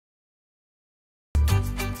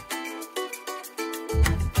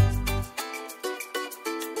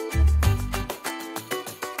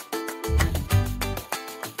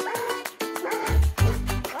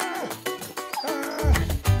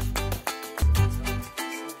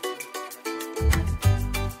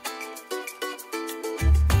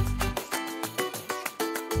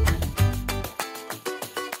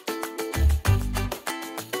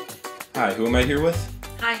Hi, who am I here with?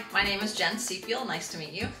 Hi, my name is Jen Seafield. Nice to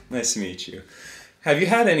meet you. Nice to meet you. Have you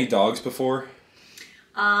had any dogs before?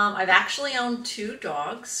 I've actually owned 2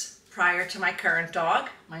 dogs prior to my current dog.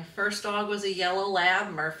 My first dog was a yellow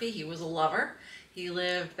lab, Murphy. He was a lover. He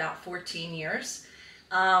lived about 14 years.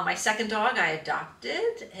 My second dog I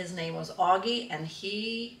adopted. His name was Augie, and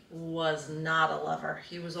he was not a lover.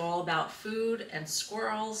 He was all about food and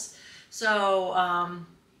squirrels. So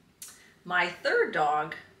my third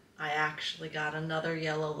dog, I actually got another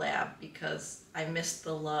yellow lab because I missed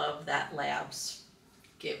the love that labs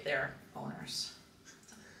give their owners.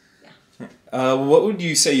 So, yeah. What would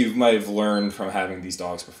you say you might have learned from having these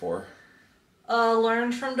dogs before?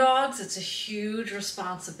 Learned from dogs, it's a huge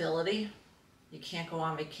responsibility. You can't go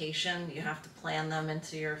on vacation. You have to plan them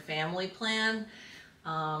into your family plan.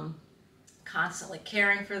 Constantly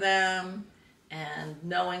caring for them and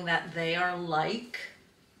knowing that they are like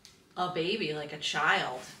a baby, like a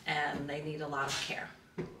child, and they need a lot of care.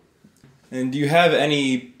 And do you have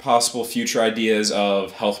any possible future ideas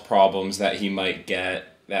of health problems that he might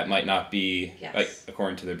get that might not be Yes. like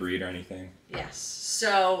according to the breed or anything? Yes.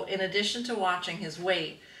 So in addition to watching his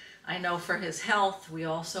weight, I know for his health, we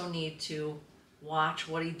also need to watch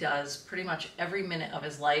what he does pretty much every minute of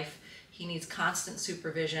his life. He needs constant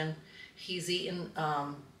supervision. He's eaten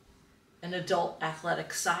an adult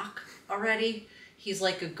athletic sock already. He's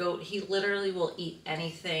like a goat. He literally will eat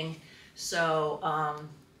anything. So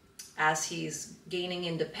as he's gaining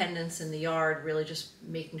independence in the yard, really just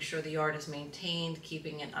making sure the yard is maintained,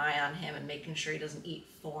 keeping an eye on him and making sure he doesn't eat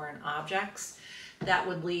foreign objects, that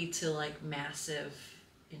would lead to like massive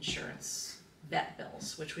insurance vet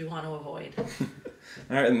bills, which we want to avoid.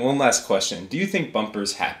 All right, and one last question. Do you think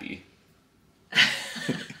Bumper's happy?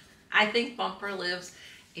 I think Bumper lives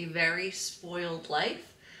a very spoiled life.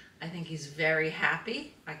 I think he's very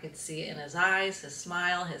happy. I could see it in his eyes, his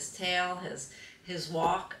smile, his tail, his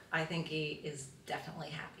walk. I think he is definitely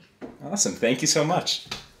happy. Awesome. Thank you so much.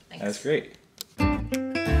 Thanks. That's great.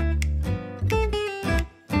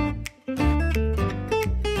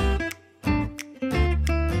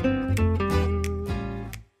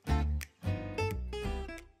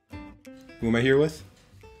 Who am I here with?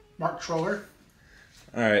 Mark Troller.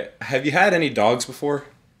 All right. Have you had any dogs before?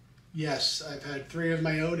 Yes, I've had 3 of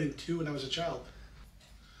my own and 2 when I was a child.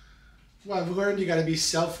 Well, I've learned you got to be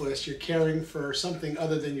selfless. You're caring for something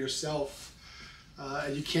other than yourself.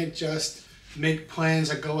 And you can't just make plans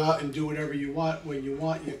that go out and do whatever you want when you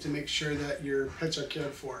want. You have to make sure that your pets are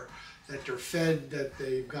cared for, that they're fed, that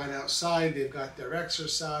they've gone outside, they've got their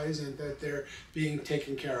exercise, and that they're being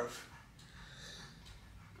taken care of.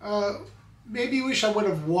 Maybe wish I would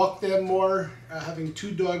have walked them more. Having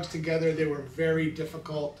 2 dogs together, they were very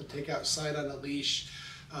difficult to take outside on a leash.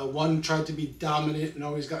 One tried to be dominant and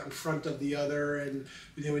always got in front of the other, and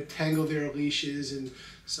they would tangle their leashes. And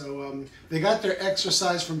so they got their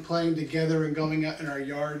exercise from playing together and going out in our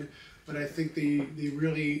yard, but I think they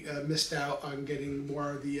really missed out on getting more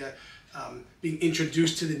of the being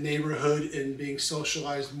introduced to the neighborhood and being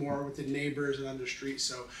socialized more with the neighbors and on the street.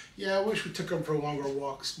 So yeah, I wish we took them for longer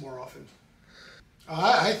walks more often.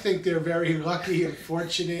 I think they're very lucky and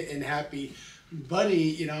fortunate and happy. Buddy,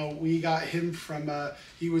 you know, we got him from,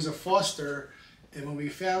 he was a foster, and when we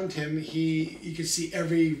found him, you could see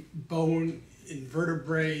every bone and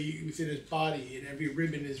vertebrae within his body and every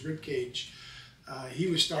rib in his rib cage. He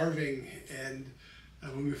was starving, and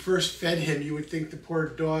when we first fed him, you would think the poor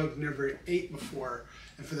dog never ate before.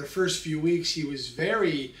 And for the first few weeks, he was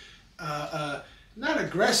very, not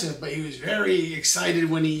aggressive, but he was very excited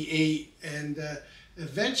when he ate. And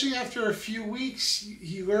eventually, after a few weeks,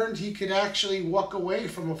 he learned he could actually walk away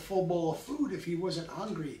from a full bowl of food if he wasn't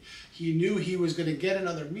hungry. He knew he was going to get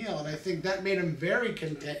another meal, and I think that made him very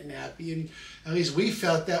content and happy. And at least we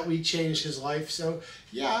felt that we changed his life. So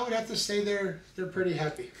yeah, I would have to say they're pretty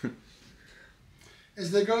happy.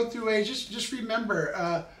 As they go through age, just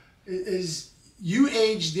remember, as you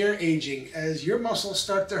age, they're aging. As your muscles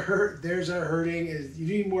start to hurt, theirs are hurting. As you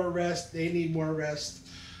need more rest, they need more rest.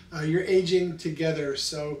 You're aging together,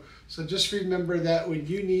 so just remember that when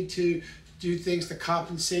you need to do things to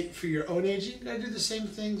compensate for your own aging, you gotta do the same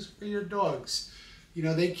things for your dogs. You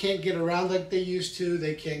know, they can't get around like they used to.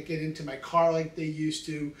 They can't get into my car like they used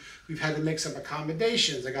to. We've had to make some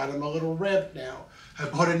accommodations. I got them a little ramp now. I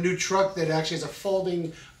bought a new truck that actually has a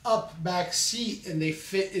folding up back seat, and they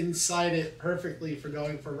fit inside it perfectly for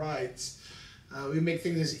going for rides. We make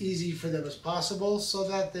things as easy for them as possible so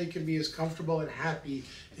that they can be as comfortable and happy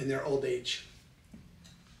in their old age.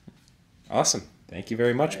 Awesome. Thank you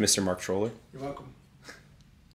very much, Mr. Mark Troller. You're welcome.